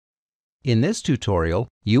In this tutorial,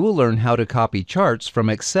 you will learn how to copy charts from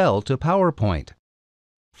Excel to PowerPoint.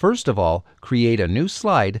 First of all, create a new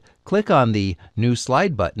slide, click on the New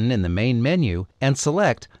Slide button in the main menu, and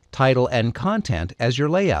select Title and Content as your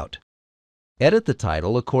layout. Edit the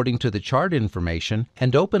title according to the chart information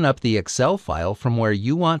and open up the Excel file from where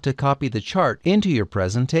you want to copy the chart into your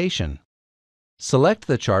presentation. Select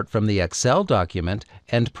the chart from the Excel document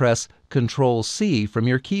and press Ctrl+C from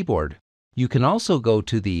your keyboard. You can also go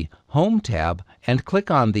to the Home tab and click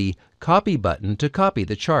on the Copy button to copy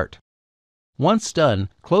the chart. Once done,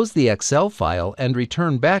 close the Excel file and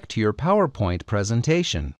return back to your PowerPoint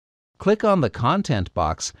presentation. Click on the Content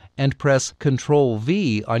box and press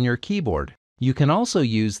Ctrl+V on your keyboard. You can also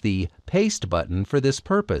use the Paste button for this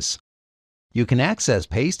purpose. You can access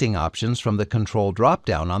pasting options from the Control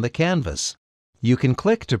drop-down on the canvas. You can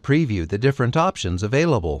click to preview the different options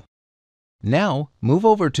available. Now, move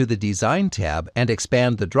over to the Design tab and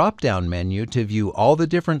expand the drop-down menu to view all the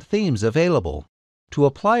different themes available. To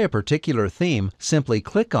apply a particular theme, simply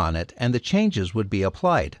click on it and the changes would be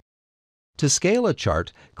applied. To scale a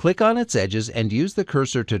chart, click on its edges and use the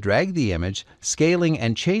cursor to drag the image, scaling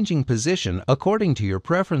and changing position according to your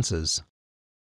preferences.